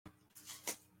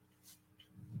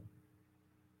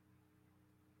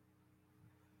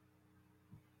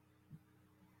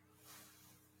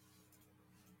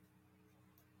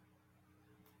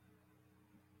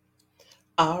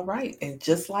All right, and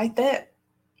just like that,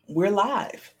 we're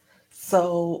live.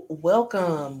 So,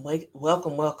 welcome.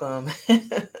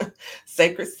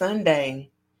 Sacred Sunday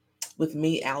with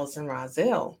me, Allison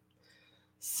Rozelle.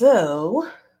 So,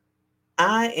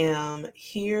 I am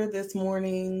here this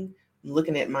morning,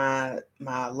 looking at my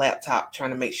laptop, trying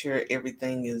to make sure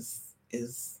everything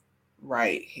is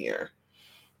right here.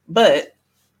 But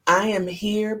I am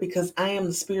here because I am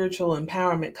the spiritual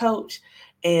empowerment coach,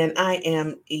 and I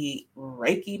am a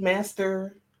Reiki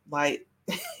master. Like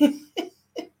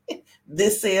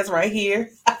this says right here.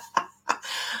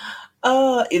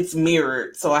 It's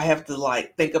mirrored, so I have to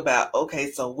like think about,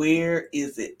 okay, so where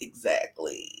is it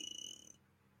exactly?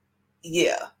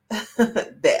 Yeah.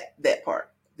 that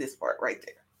part. This part right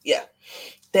there. Yeah.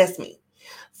 That's me.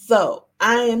 So,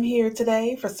 I am here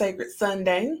today for Sacred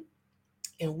Sunday,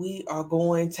 and we are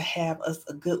going to have us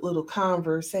a good little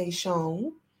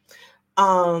conversation.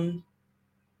 Um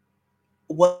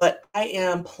what I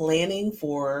am planning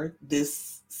for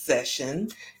this session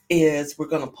is we're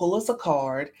going to pull us a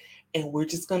card, and we're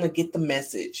just going to get the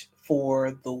message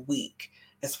for the week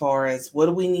as far as what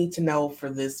do we need to know for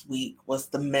this week? What's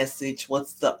the message?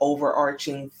 What's the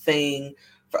overarching thing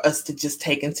for us to just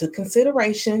take into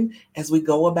consideration as we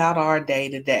go about our day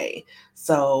to day?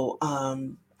 So,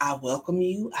 I welcome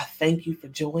you. I thank you for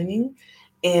joining.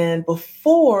 And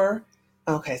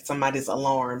okay, somebody's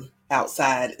alarm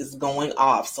outside is going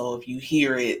off. So if you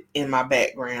hear it in my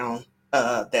background,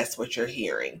 that's what you're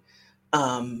hearing.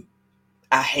 Um,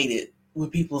 I hate it when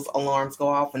people's alarms go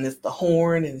off and it's the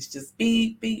horn and it's just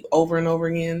beep, beep over and over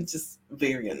again. It's just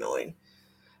very annoying.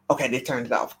 Okay, they turned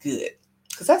it off. Good.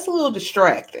 Because that's a little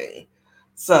distracting.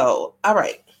 So, all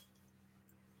right.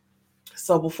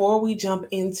 So before we jump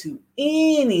into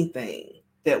anything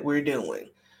that we're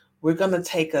doing, we're going to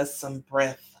take us some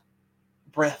breaths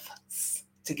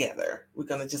together. We're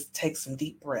going to just take some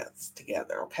deep breaths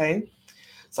together, okay?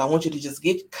 So I want you to just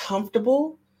get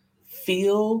comfortable,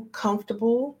 feel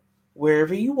comfortable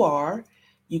wherever you are.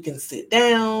 You can sit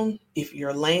down. If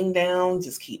you're laying down,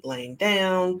 just keep laying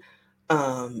down.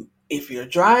 If you're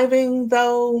driving,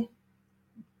 though,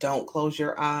 don't close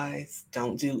your eyes.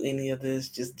 Don't do any of this.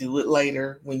 Just do it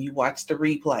later when you watch the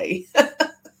replay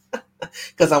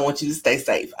because I want you to stay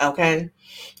safe, okay?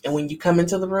 And when you come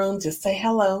into the room, just say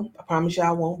hello. I promise you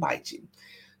I won't bite you.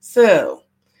 So,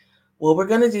 what we're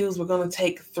going to do is we're going to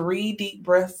take 3 deep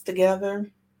breaths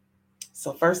together.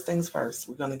 So, first things first,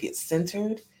 we're going to get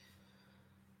centered.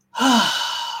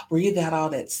 Breathe out all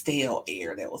that stale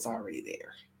air that was already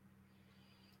there.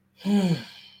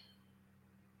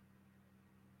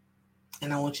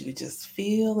 And I want you to just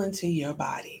feel into your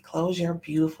body. Close your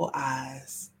beautiful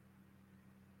eyes.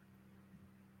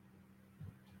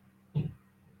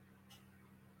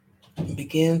 And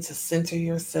begin to center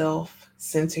yourself,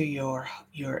 center your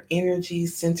energy,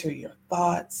 center your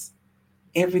thoughts,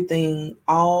 everything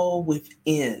all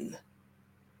within,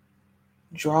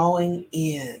 drawing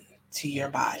in to your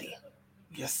body,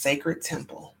 your sacred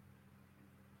temple.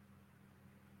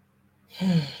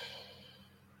 And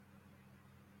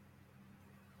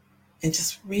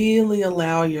just really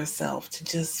allow yourself to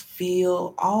just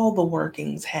feel all the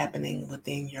workings happening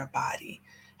within your body.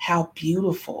 How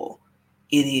beautiful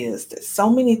it is that so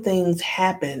many things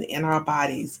happen in our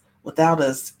bodies without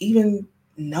us even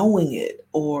knowing it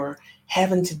or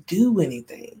having to do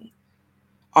anything.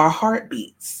 Our heart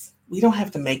beats. We don't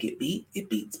have to make it beat. It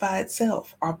beats by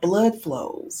itself. Our blood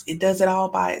flows. It does it all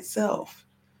by itself.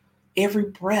 Every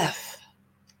breath,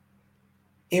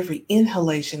 every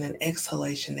inhalation and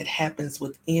exhalation that happens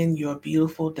within your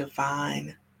beautiful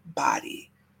divine body,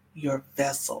 your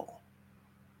vessel.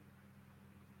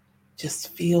 Just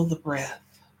feel the breath.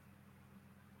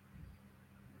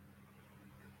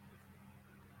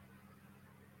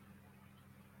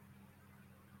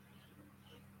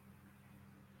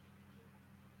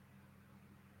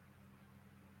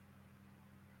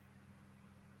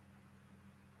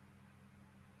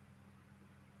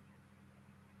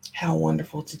 How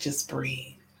wonderful to just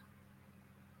breathe.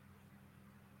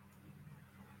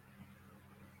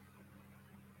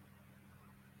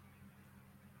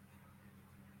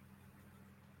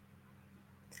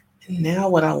 And now,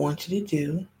 what I want you to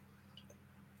do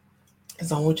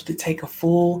is I want you to take a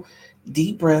full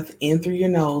deep breath in through your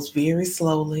nose very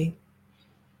slowly.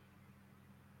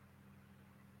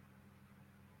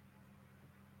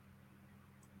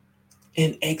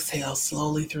 And exhale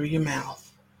slowly through your mouth.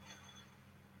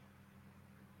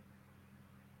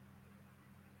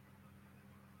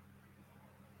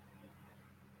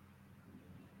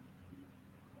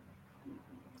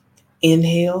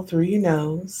 Inhale through your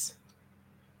nose.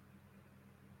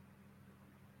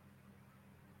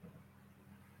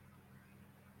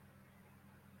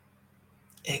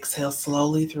 Exhale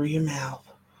slowly through your mouth.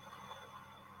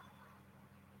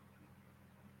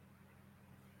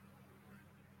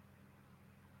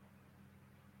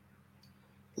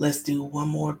 Let's do one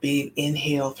more big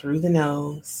inhale through the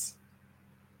nose.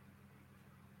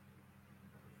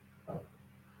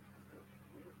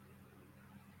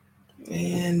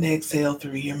 And exhale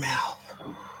through your mouth.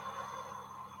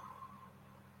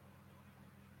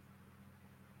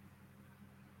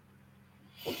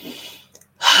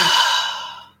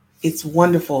 It's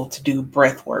wonderful to do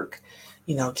breath work.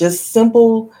 Just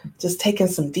simple, just taking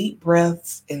some deep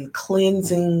breaths and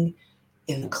cleansing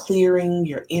and clearing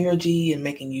your energy and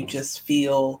making you just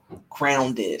feel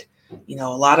grounded. A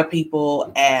lot of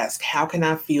people ask, how can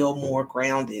I feel more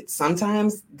grounded?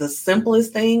 Sometimes the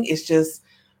simplest thing is just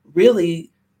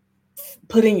really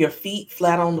putting your feet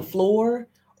flat on the floor,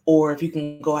 or if you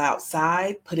can go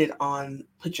outside, put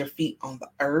your feet on the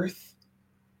earth,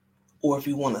 or if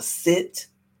you want to sit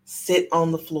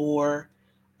on the floor,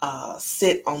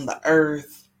 sit on the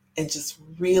earth, and just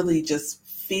really just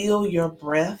feel your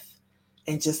breath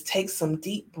and just take some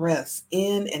deep breaths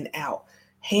in and out,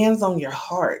 hands on your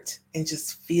heart, and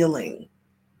just feeling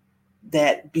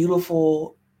that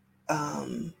beautiful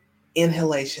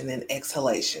inhalation and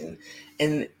exhalation,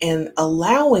 and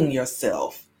allowing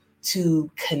yourself to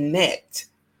connect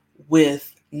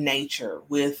with nature,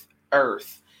 with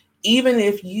earth. Even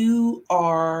if you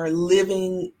are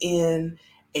living in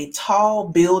a tall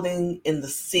building in the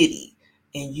city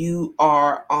and you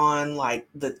are on like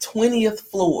the 20th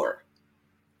floor,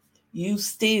 you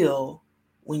still,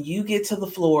 when you get to the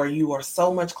floor, you are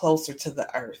so much closer to the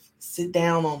earth. Sit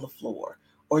down on the floor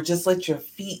or just let your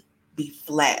feet be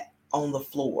flat on the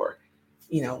floor.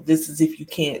 This is if you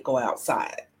can't go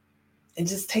outside, and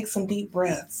just take some deep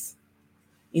breaths.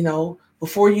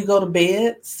 Before you go to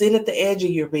bed, sit at the edge of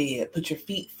your bed, put your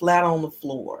feet flat on the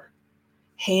floor,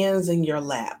 hands in your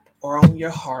lap or on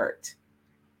your heart,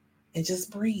 and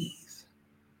just breathe.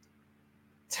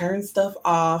 Turn stuff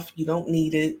off. You don't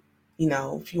need it.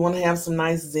 If you want to have some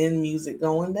nice Zen music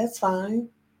going, that's fine.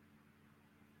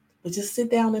 But just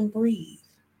sit down and breathe.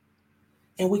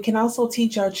 And we can also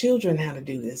teach our children how to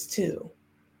do this too,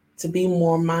 to be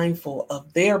more mindful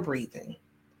of their breathing.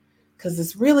 Because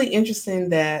it's really interesting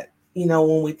that,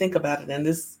 when we think about it, and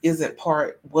this wasn't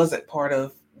part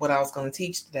of what I was going to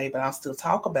teach today, but I'll still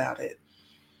talk about it.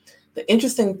 The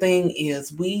interesting thing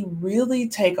is we really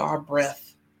take our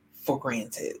breath for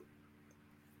granted.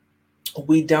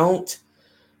 We don't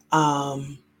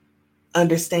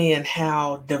understand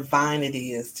how divine it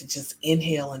is to just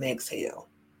inhale and exhale,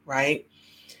 right?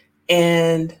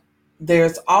 And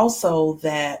there's also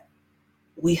that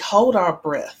we hold our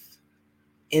breath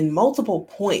in multiple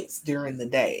points during the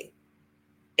day,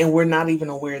 and we're not even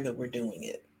aware that we're doing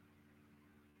it.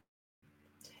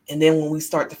 And then when we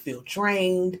start to feel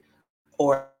drained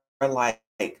or like,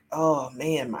 oh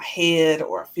man, my head,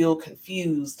 or I feel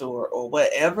confused or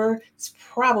whatever, it's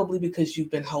probably because you've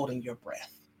been holding your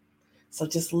breath. So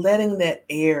just letting that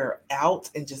air out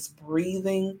and just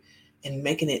breathing and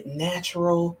making it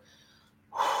natural,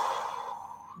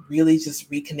 really just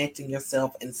reconnecting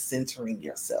yourself and centering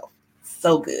yourself.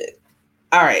 So good.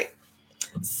 All right.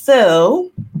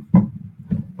 So,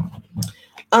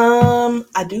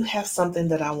 I do have something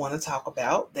that I want to talk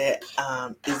about that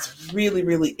is really,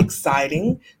 really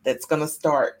exciting. That's going to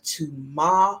start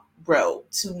tomorrow.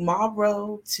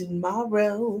 Tomorrow.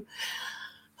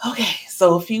 Okay,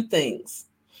 so a few things.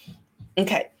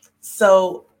 Okay,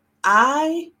 so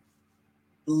I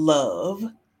love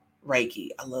Reiki.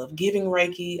 I love giving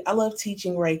Reiki. I love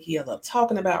teaching Reiki. I love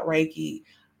talking about Reiki.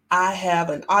 I have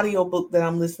an audiobook that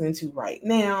I'm listening to right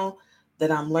now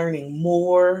that I'm learning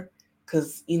more,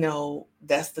 because,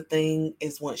 that's the thing,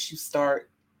 is once you start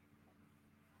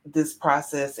this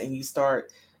process and you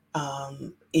start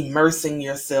immersing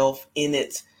yourself in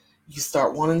it, you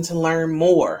start wanting to learn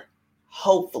more,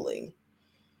 hopefully.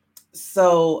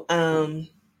 So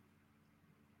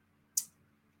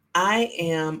I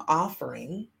am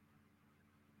offering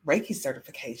Reiki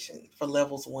certification for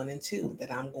levels 1 and 2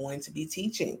 that I'm going to be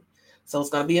teaching. So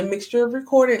it's going to be a mixture of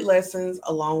recorded lessons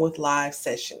along with live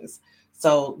sessions.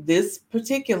 So this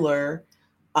particular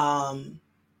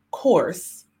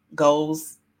course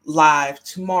goes live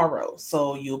tomorrow.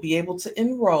 So you'll be able to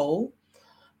enroll.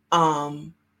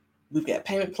 We've got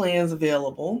payment plans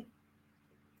available.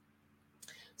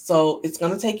 So it's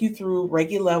going to take you through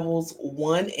Reiki levels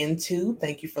 1 and 2.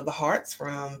 Thank you for the hearts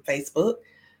from Facebook.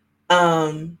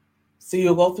 So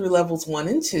you'll go through levels 1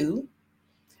 and 2.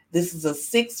 This is a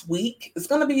 6-week, it's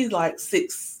going to be like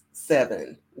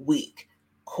 6-7 week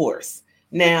course.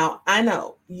 Now, I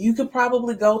know you could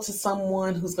probably go to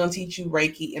someone who's going to teach you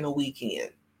Reiki in a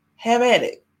weekend. Have at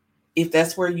it if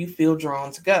that's where you feel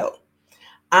drawn to go.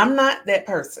 I'm not that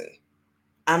person.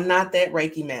 I'm not that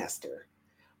Reiki master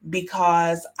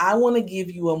because I want to give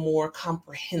you a more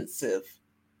comprehensive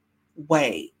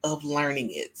way of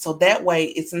learning it. So that way,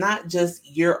 it's not just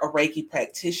you're a Reiki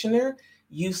practitioner,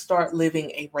 you start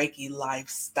living a Reiki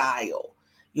lifestyle.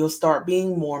 You'll start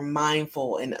being more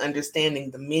mindful and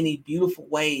understanding the many beautiful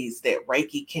ways that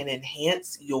Reiki can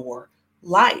enhance your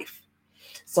life.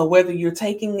 So whether you're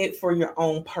taking it for your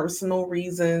own personal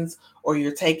reasons or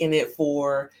you're taking it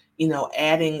for,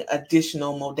 adding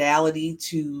additional modality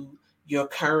to your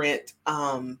current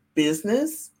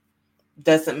business,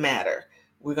 doesn't matter.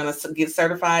 We're going to get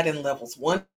certified in levels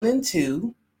 1 and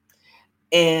 2.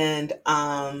 And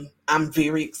I'm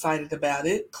very excited about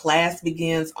it. Class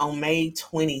begins on May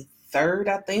 23rd,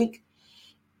 I think.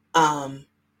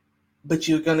 But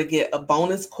you're going to get a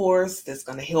bonus course that's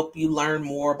going to help you learn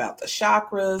more about the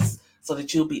chakras so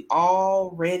that you'll be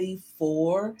all ready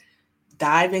for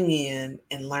diving in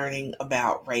and learning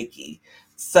about Reiki.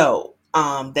 So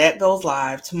that goes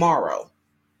live tomorrow.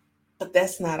 But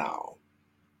that's not all.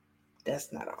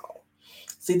 That's not all.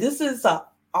 See, this is a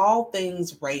all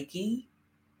things Reiki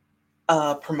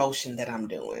promotion that I'm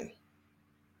doing.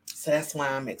 So that's why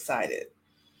I'm excited.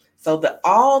 So the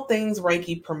All Things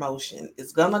Reiki promotion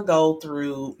is going to go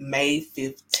through May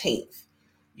 15th.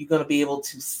 You're going to be able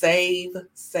to save,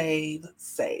 save,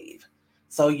 save.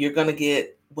 So you're going to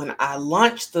get, when I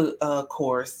launch the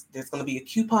course, there's going to be a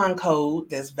coupon code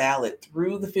that's valid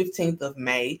through the 15th of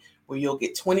May where you'll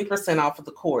get 20% off of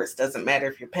the course. Doesn't matter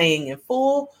if you're paying in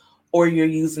full or you're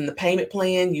using the payment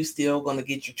plan, you're still going to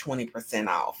get your 20%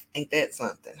 off. Ain't that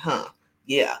something, huh?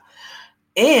 Yeah.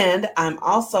 And I'm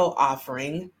also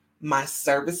offering my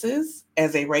services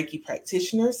as a Reiki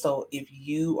practitioner. So if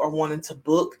you are wanting to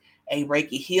book a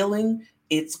Reiki healing,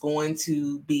 it's going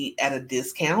to be at a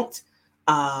discount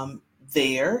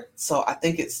there. So I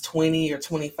think it's 20 or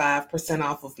 25%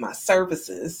 off of my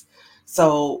services.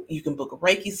 So you can book a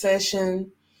Reiki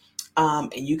session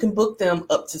and you can book them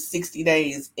up to 60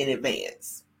 days in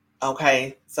advance.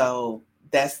 Okay. So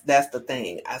that's the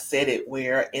thing. I said it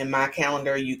where in my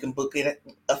calendar you can book it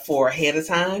for ahead of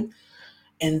time.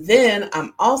 And then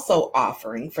I'm also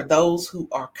offering for those who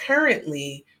are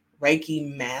currently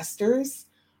Reiki masters,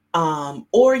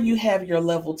 or you have your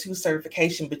level 2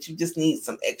 certification, but you just need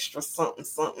some extra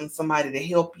something, somebody to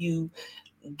help you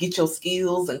get your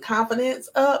skills and confidence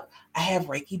up. I have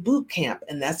Reiki Boot Camp,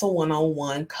 and that's a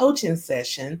one-on-one coaching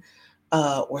session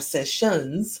or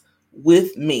sessions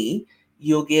with me.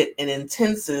 You'll get an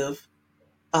intensive,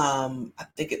 I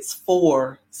think it's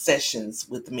 4 sessions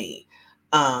with me.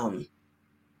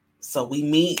 So we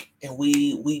meet and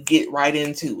we get right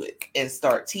into it and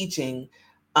start teaching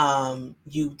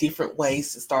you different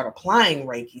ways to start applying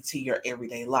Reiki to your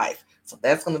everyday life. So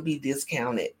that's going to be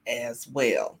discounted as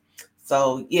well.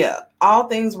 So yeah, all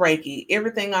things Reiki,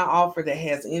 everything I offer that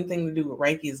has anything to do with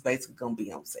Reiki is basically going to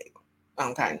be on sale.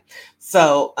 Okay.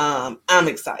 So I'm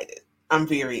excited. I'm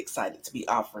very excited to be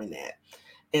offering that.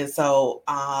 And so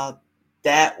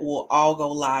that will all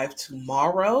go live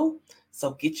tomorrow.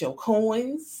 So get your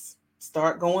coins,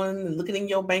 start going and looking in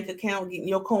your bank account, getting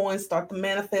your coins, start the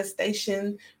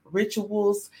manifestation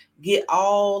rituals, get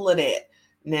all of that.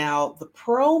 Now, the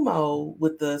promo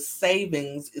with the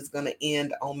savings is going to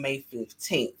end on May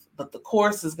 15th, but the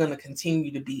course is going to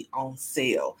continue to be on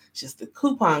sale. It's just the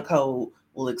coupon code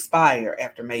will expire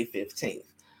after May 15th.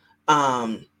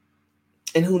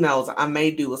 And who knows, I may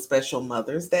do a special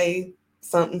Mother's Day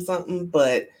something,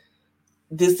 but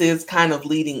this is kind of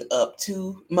leading up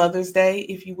to Mother's Day,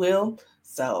 if you will.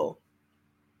 So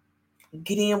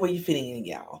get in where you fit in,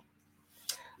 y'all.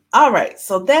 All right,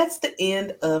 so that's the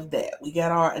end of that. We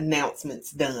got our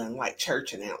announcements done, like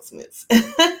church announcements.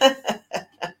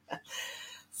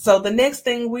 So the next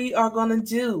thing we are going to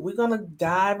do, we're going to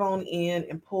dive on in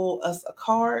and pull us a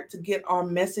card to get our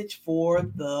message for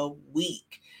the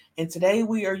week. And today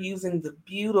we are using the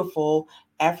beautiful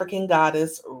African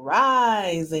Goddess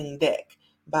Rising deck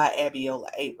by Abiola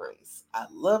Abrams. I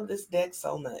love this deck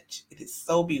so much. It is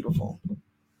so beautiful.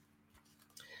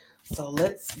 So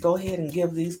let's go ahead and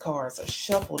give these cards a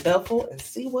shuffle duffle and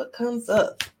see what comes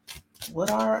up.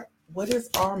 What is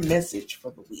our message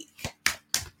for the week?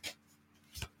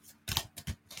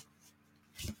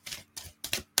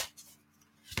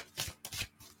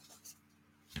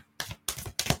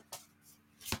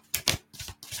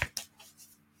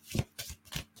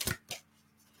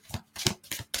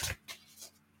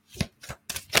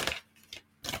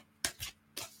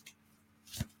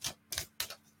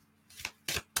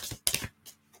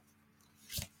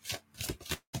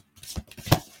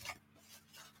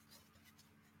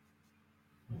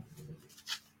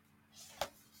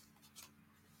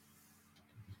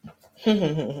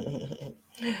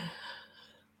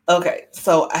 Okay,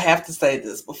 so I have to say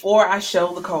this before I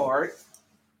show the card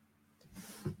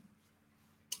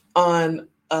on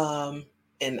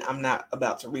and I'm not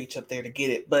about to reach up there to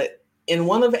get it, but in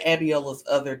one of Abiola's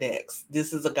other decks,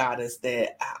 this is a goddess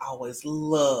that I always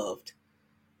loved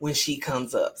when she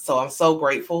comes up. So I'm so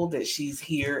grateful that she's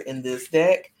here in this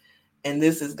deck. And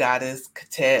this is Goddess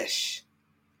Katesh.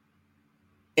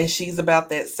 And she's about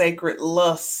that sacred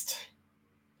lust.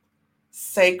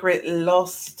 Sacred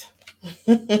lust.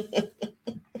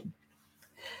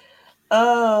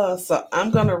 So I'm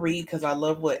gonna read because I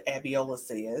love what Abiola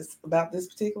says about this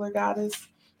particular goddess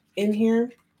in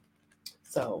here.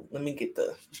 So let me get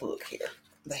the book here,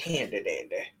 the handy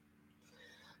dandy.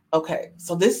 Okay,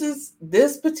 so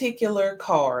this particular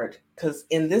card, because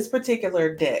in this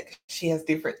particular deck, she has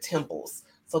different temples.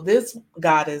 So this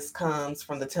goddess comes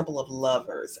from the Temple of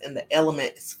Lovers, and the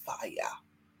element is fire.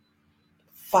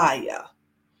 Fire.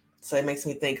 So it makes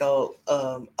me think of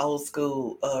old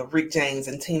school Rick James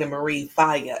and Tina Marie,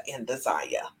 Fire and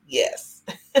Desire. Yes.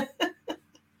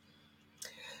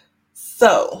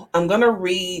 So I'm going to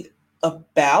read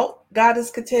about Goddess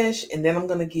Katesh, and then I'm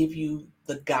going to give you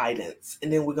the guidance,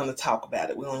 and then we're going to talk about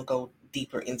it. We're going to go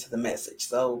deeper into the message.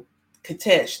 So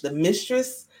Katesh, the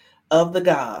mistress of the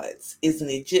gods, is an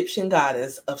Egyptian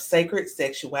goddess of sacred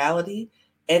sexuality,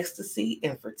 ecstasy,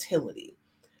 and fertility.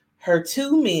 Her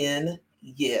two men,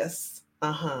 yes,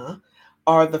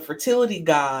 are the fertility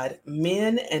god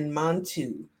Men and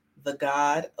Mantu, the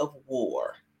god of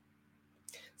war.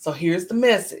 So here's the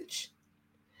message.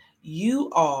 You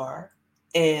are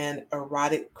an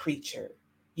erotic creature.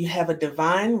 You have a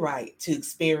divine right to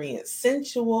experience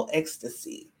sensual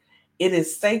ecstasy. It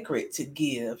is sacred to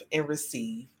give and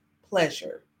receive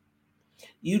pleasure.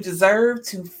 You deserve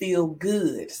to feel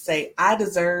good. Say, I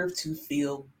deserve to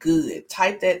feel good.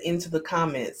 Type that into the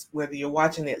comments, whether you're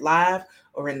watching it live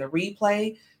or in the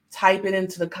replay. Type it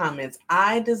into the comments.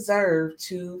 I deserve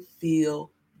to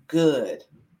feel good.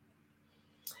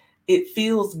 It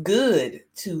feels good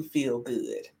to feel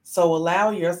good. So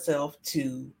allow yourself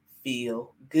to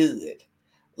feel good.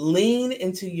 Lean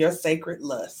into your sacred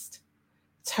lust.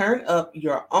 Turn up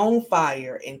your own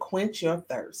fire and quench your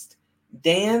thirst.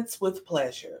 Dance with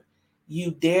pleasure.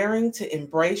 You daring to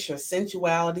embrace your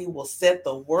sensuality will set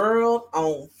the world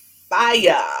on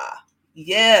fire.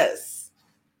 Yes.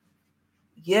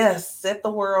 Yes, set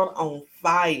the world on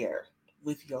fire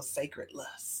with your sacred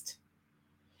lust.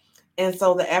 And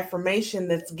so the affirmation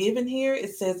that's given here,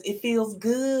 it says, it feels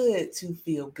good to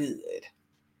feel good.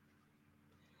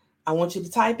 I want you to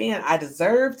type in, I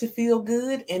deserve to feel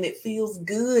good, and it feels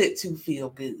good to feel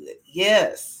good.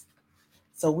 Yes.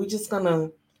 So we're just going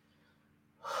to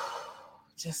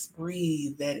just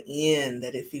breathe that in,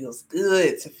 that it feels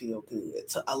good to feel good,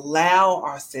 to allow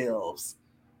ourselves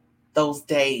those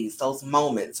days, those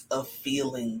moments of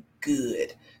feeling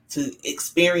good, to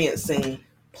experiencing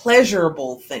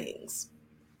pleasurable things.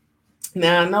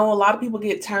 Now, I know a lot of people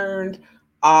get turned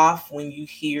off when you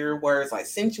hear words like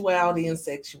sensuality and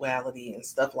sexuality and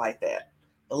stuff like that.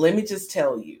 But let me just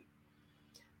tell you,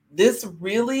 this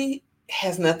really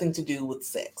has nothing to do with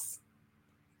sex.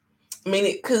 I mean,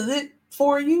 it could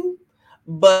for you,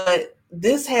 but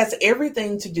this has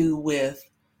everything to do with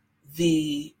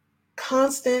the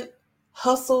constant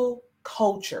hustle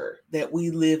culture that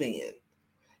we live in.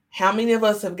 How many of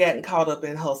us have gotten caught up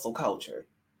in hustle culture?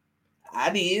 I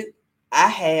did. I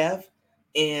have.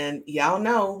 And y'all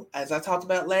know, as I talked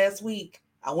about last week,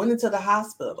 I went into the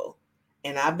hospital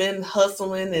and I've been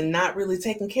hustling and not really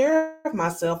taking care of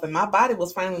myself. And my body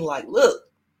was finally like, look,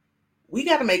 we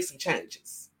got to make some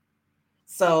changes.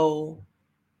 So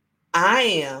I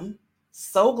am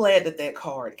so glad that that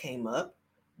card came up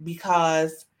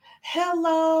because,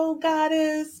 hello,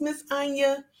 goddess, Miss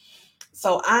Anya.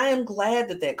 So I am glad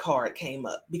that that card came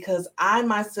up because I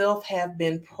myself have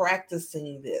been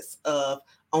practicing this of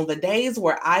on the days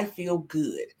where I feel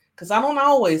good, because I don't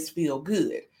always feel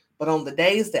good, but on the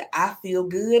days that I feel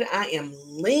good, I am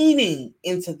leaning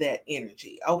into that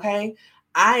energy, okay?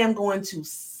 I am going to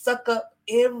suck up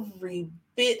every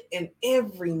bit and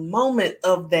every moment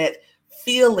of that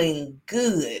feeling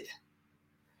good.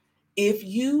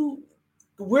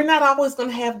 We're not always going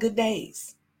to have good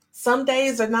days. Some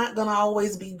days are not going to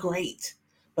always be great.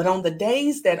 But on the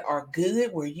days that are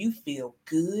good, where you feel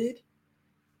good,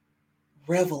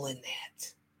 revel in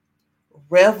that.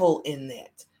 Revel in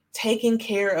that. Taking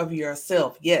care of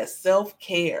yourself. Yes,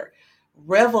 self-care.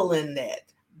 Revel in that.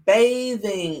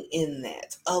 Bathing in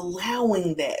that.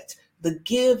 Allowing that. The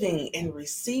giving and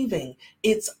receiving.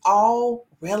 It's all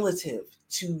relative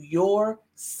to your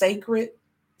sacred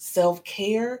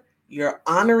self-care, You're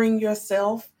honoring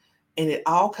yourself, and it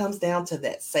all comes down to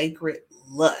that sacred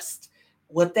lust.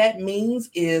 What that means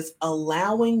is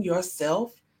allowing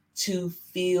yourself to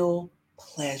feel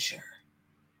pleasure,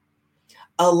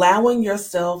 allowing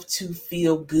yourself to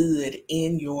feel good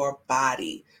in your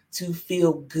body, to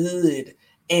feel good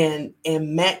and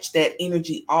match that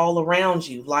energy all around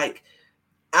you. Like,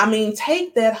 I mean,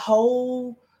 take that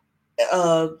whole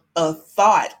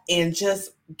thought and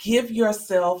just give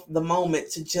yourself the moment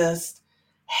to just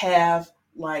have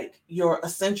like your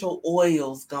essential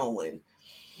oils going,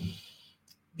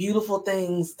 beautiful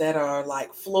things that are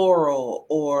like floral,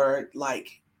 or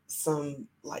like some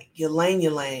like ylang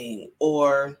ylang,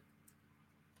 or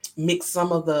mix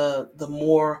some of the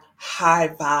more high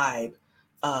vibe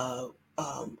uh,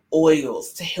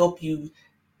 oils to help you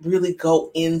really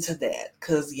go into that.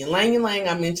 Because ylang ylang,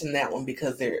 I mentioned that one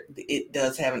because it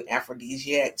does have an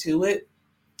aphrodisiac to it.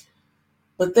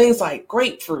 But things like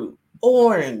grapefruit,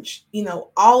 orange,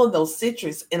 all of those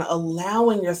citrus, and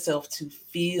allowing yourself to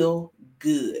feel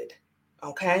good.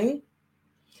 Okay?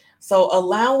 So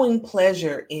allowing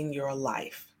pleasure in your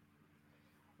life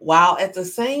while at the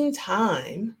same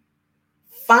time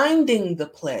finding the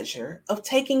pleasure of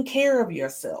taking care of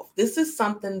yourself. This is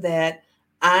something that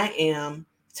I am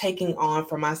taking on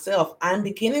for myself. I'm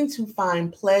beginning to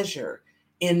find pleasure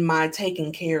in my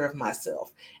taking care of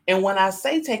myself. And when I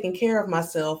say taking care of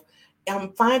myself,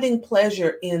 I'm finding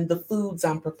pleasure in the foods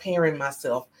I'm preparing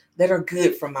myself that are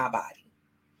good for my body.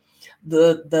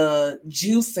 The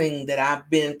juicing that I've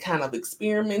been kind of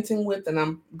experimenting with, and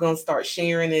I'm going to start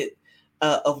sharing it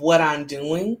of what I'm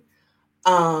doing.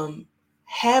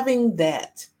 Having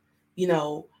that, you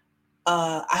know,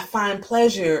 I find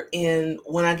pleasure in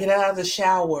when I get out of the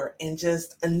shower and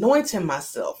just anointing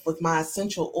myself with my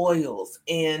essential oils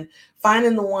and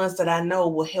finding the ones that I know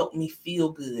will help me feel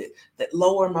good, that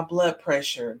lower my blood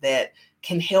pressure, that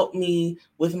can help me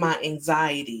with my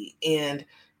anxiety, and,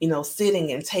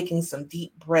 sitting and taking some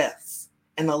deep breaths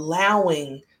and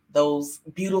allowing those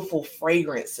beautiful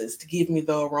fragrances to give me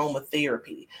the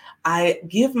aromatherapy. I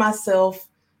give myself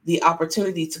the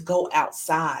opportunity to go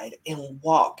outside and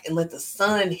walk and let the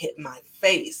sun hit my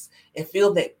face and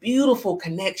feel that beautiful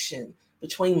connection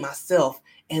between myself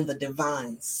and the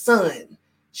divine sun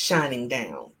shining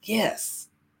down. Yes.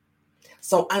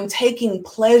 So I'm taking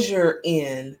pleasure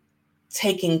in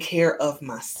taking care of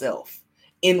myself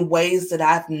in ways that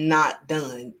I've not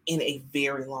done in a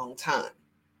very long time.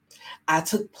 I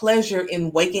took pleasure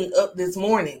in waking up this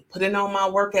morning, putting on my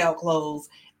workout clothes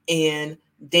and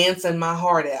dancing my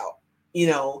heart out,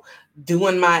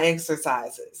 doing my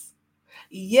exercises.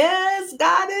 Yes,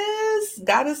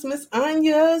 Goddess Miss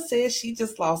Anya says she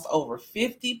just lost over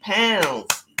 50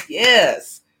 pounds.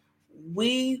 Yes,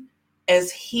 we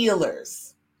as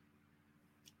healers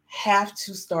have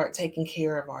to start taking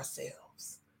care of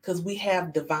ourselves because we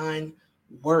have divine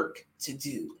work to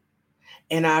do.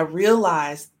 And I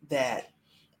realized that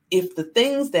if the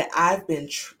things that I've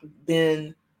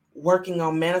been working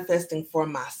on manifesting for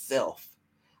myself,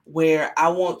 where I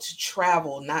want to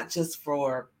travel not just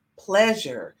for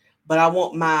pleasure, but I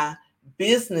want my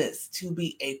business to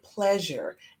be a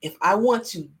pleasure. If I want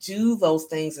to do those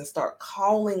things and start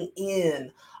calling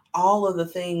in all of the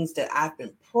things that I've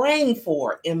been praying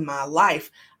for in my life,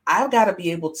 I've got to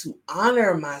be able to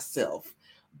honor myself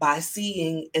by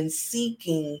seeing and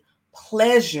seeking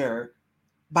pleasure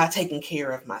by taking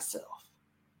care of myself.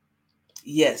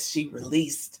 Yes, she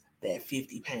released that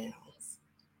 50 pounds.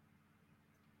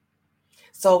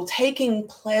 So taking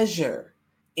pleasure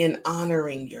in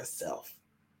honoring yourself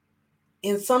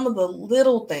in some of the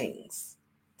little things,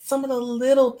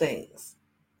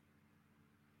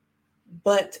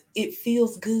 but it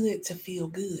feels good to feel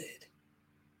good.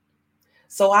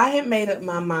 So I had made up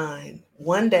my mind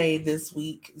one day this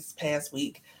past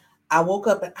week, I woke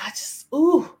up and I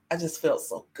just felt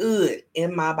so good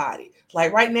in my body.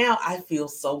 Like right now, I feel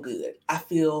so good. I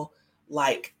feel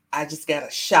like I just got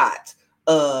a shot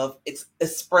of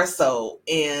espresso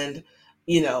and,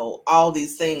 all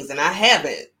these things. And I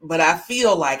haven't, but I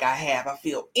feel like I have. I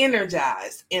feel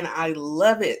energized and I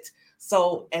love it.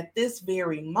 So at this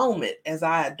very moment, as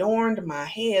I adorned my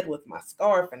head with my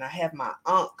scarf and I have my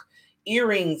ankh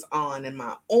earrings on and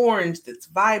my orange that's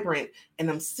vibrant, and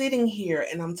I'm sitting here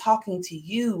and I'm talking to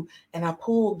you, and I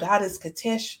pulled Goddess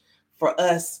Katesh for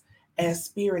us as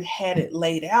Spirit had it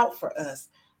laid out for us,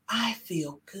 I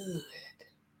feel good.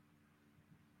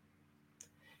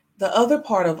 The other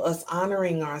part of us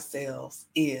honoring ourselves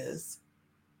is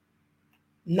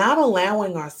not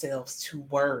allowing ourselves to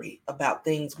worry about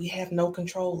things we have no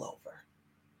control over.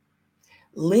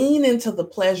 Lean into the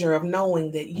pleasure of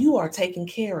knowing that you are taken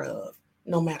care of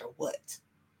no matter what.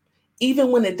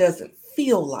 Even when it doesn't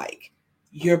feel like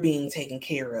you're being taken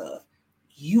care of,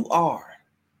 you are.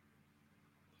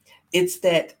 It's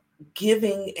that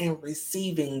giving and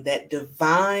receiving, that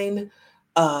divine,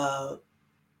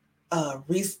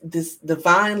 this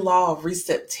divine law of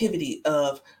receptivity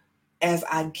of, as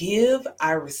I give,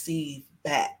 I receive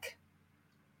back.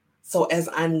 So as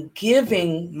I'm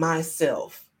giving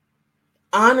myself,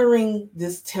 honoring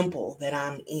this temple that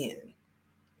I'm in,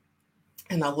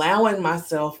 and allowing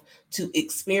myself to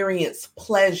experience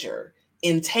pleasure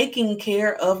in taking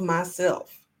care of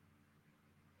myself,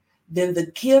 then the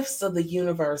gifts of the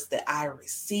universe that I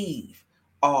receive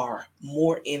are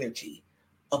more energy,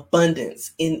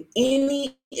 abundance in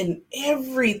any and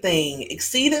everything,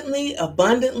 exceedingly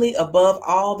abundantly above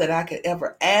all that I could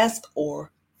ever ask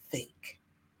or think.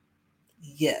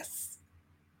 Yes,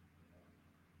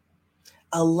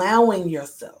 allowing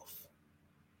yourself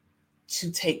to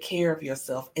take care of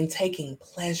yourself and taking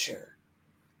pleasure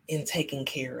in taking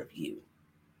care of you.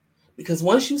 Because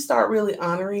once you start really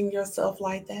honoring yourself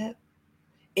like that,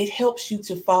 it helps you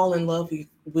to fall in love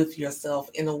with yourself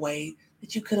in a way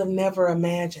that you could have never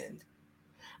imagined.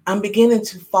 I'm beginning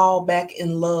to fall back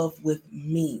in love with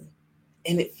me,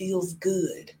 and it feels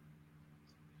good.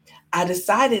 I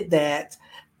decided that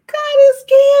Goddess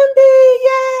Gamby,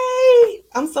 yay!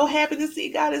 I'm so happy to see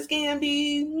Goddess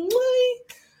Gamby.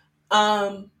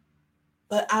 Um,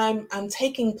 but I'm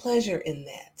taking pleasure in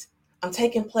that. I'm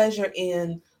taking pleasure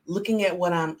in looking at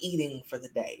what I'm eating for the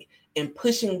day and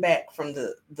pushing back from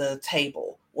the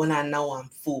table when I know I'm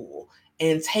full,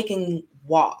 and taking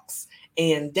walks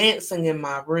and dancing in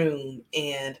my room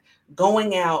and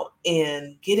going out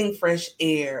and getting fresh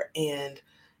air and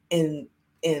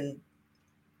and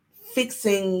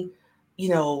fixing,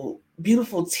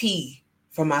 beautiful tea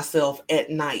for myself at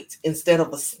night instead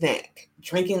of a snack,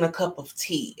 drinking a cup of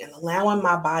tea and allowing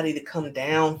my body to come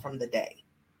down from the day.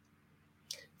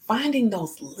 Finding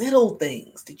those little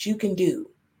things that you can do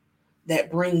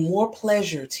that bring more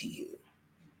pleasure to you.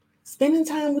 Spending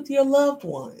time with your loved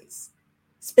ones.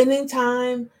 Spending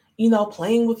time,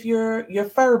 playing with your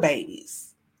fur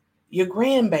babies, your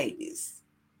grandbabies,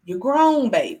 your grown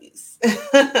babies.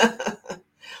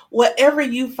 Whatever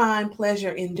you find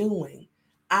pleasure in doing,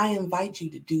 I invite you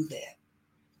to do that.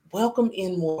 Welcome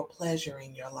in more pleasure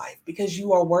in your life because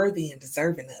you are worthy and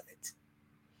deserving of it.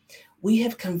 We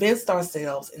have convinced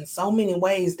ourselves in so many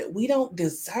ways that we don't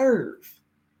deserve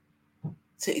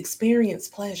to experience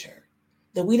pleasure,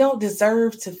 that we don't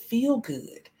deserve to feel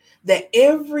good, that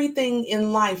everything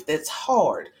in life that's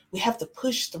hard, we have to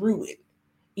push through it.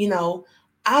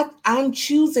 I'm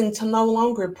choosing to no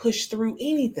longer push through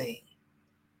anything,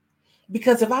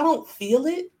 because if I don't feel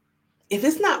it, if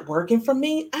it's not working for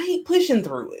me, I ain't pushing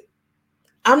through it.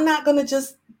 I'm not going to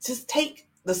just take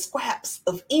the scraps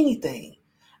of anything.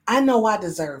 I know I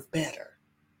deserve better.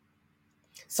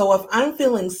 So if I'm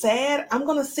feeling sad, I'm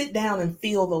going to sit down and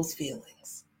feel those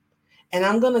feelings. And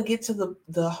I'm going to get to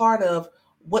the heart of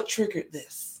what triggered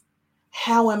this.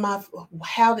 How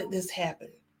did this happen?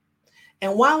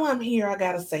 And while I'm here, I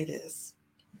got to say this.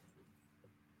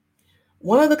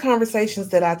 One of the conversations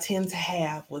that I tend to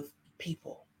have with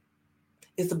people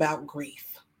is about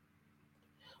grief.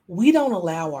 We don't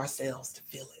allow ourselves to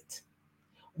feel it.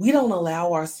 We don't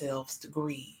allow ourselves to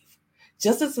grieve.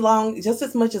 Just as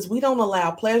much as we don't allow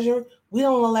pleasure, we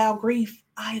don't allow grief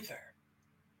either.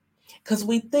 Because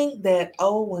we think that,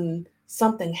 when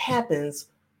something happens,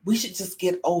 we should just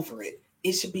get over it.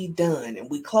 It should be done. And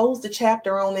we close the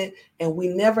chapter on it and we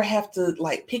never have to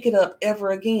pick it up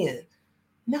ever again.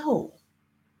 No.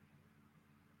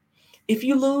 If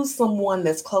you lose someone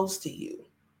that's close to you,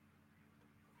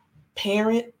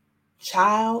 parent,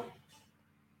 child,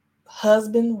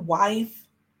 husband, wife,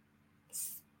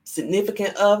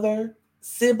 significant other,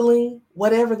 sibling,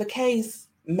 whatever the case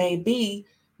may be,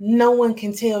 no one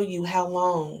can tell you how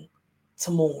long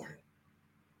to mourn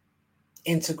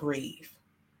and to grieve.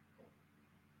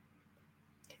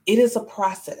 It is a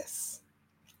process.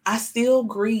 I still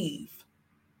grieve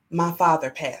my father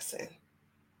passing.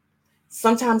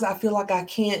 Sometimes I feel like I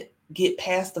can't get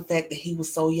past the fact that he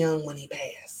was so young when he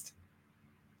passed.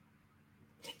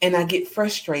 And I get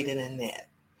frustrated in that.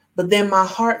 But then my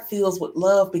heart fills with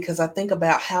love because I think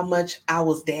about how much I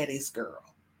was daddy's girl.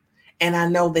 And I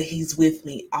know that he's with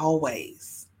me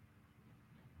always.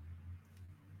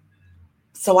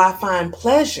 So I find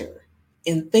pleasure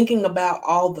in thinking about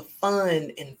all the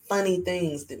fun and funny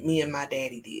things that me and my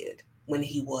daddy did when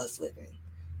he was living.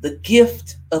 The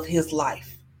gift of his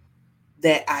life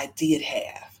that I did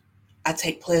have. I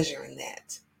take pleasure in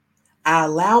that. I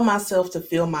allow myself to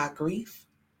feel my grief,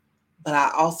 But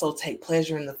I also take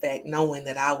pleasure in the fact knowing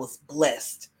that I was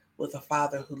blessed with a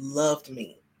father who loved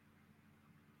me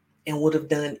and would have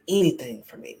done anything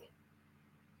for me.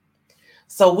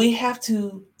 So we have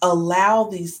to allow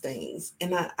these things.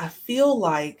 And I feel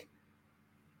like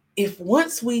if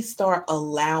once we start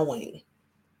allowing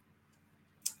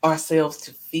ourselves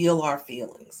to feel our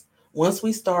feelings, once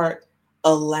we start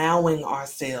allowing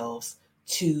ourselves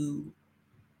to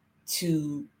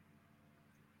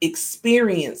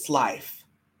experience life,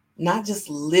 not just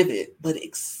live it, but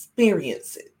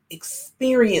experience it.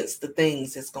 Experience the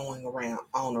things that's going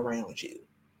on around you.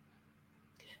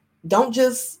 Don't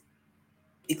just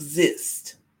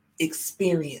exist,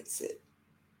 experience it.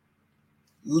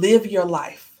 Live your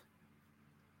life.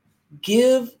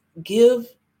 Give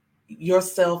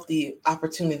yourself the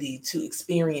opportunity to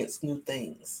experience new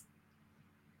things.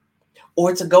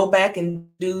 Or to go back and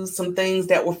do some things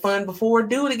that were fun before,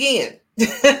 do it again.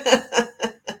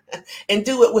 And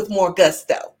do it with more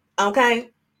gusto.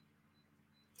 Okay?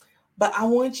 But I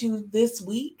want you this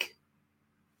week,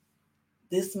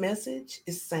 this message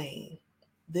is saying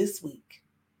this week,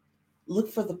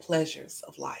 look for the pleasures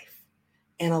of life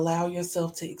and allow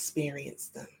yourself to experience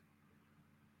them.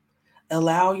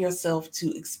 Allow yourself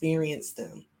to experience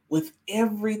them with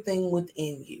everything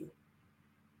within you.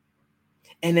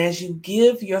 And as you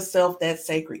give yourself that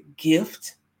sacred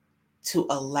gift to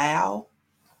allow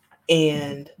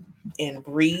and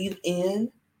breathe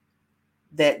in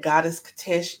that Goddess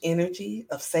Katesh energy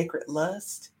of sacred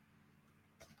lust,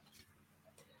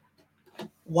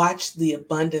 watch the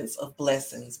abundance of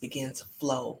blessings begin to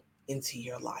flow into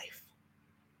your life.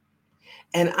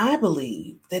 And I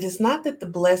believe that it's not that the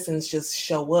blessings just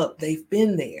show up, they've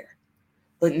been there.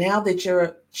 But now that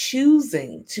you're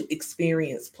choosing to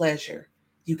experience pleasure,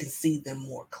 you can see them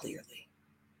more clearly.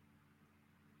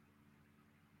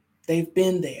 They've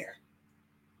been there.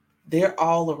 They're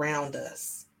all around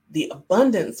us. The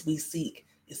abundance we seek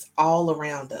is all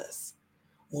around us.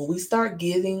 When we start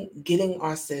getting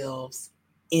ourselves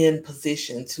in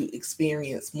position to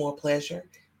experience more pleasure,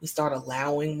 we start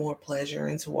allowing more pleasure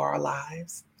into our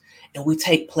lives, and we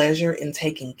take pleasure in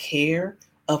taking care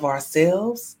of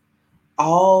ourselves,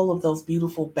 all of those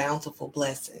beautiful, bountiful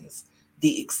blessings,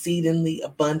 the exceedingly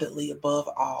abundantly above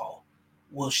all,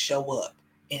 will show up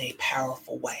in a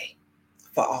powerful way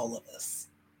for all of us.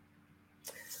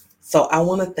 So I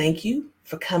want to thank you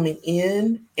for coming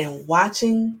in and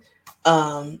watching.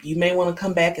 You may want to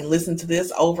come back and listen to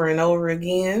this over and over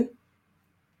again.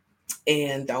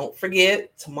 And don't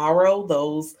forget, tomorrow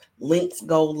those links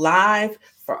go live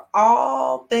for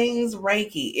all things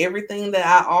Reiki. Everything that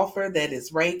I offer that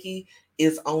is Reiki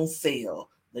is on sale.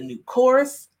 The new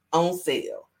course on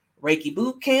sale. Reiki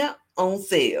Bootcamp on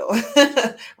sale.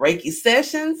 Reiki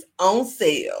Sessions on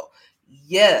sale.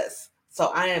 Yes. So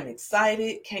I am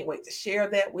excited. Can't wait to share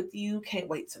that with you. Can't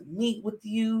wait to meet with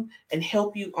you and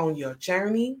help you on your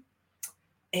journey.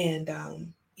 And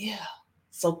yeah.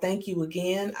 So thank you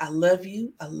again. I love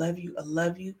you. I love you. I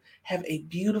love you. Have a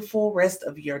beautiful rest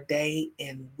of your day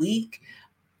and week.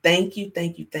 Thank you.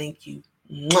 Thank you. Thank you.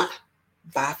 Mwah.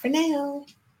 Bye for now.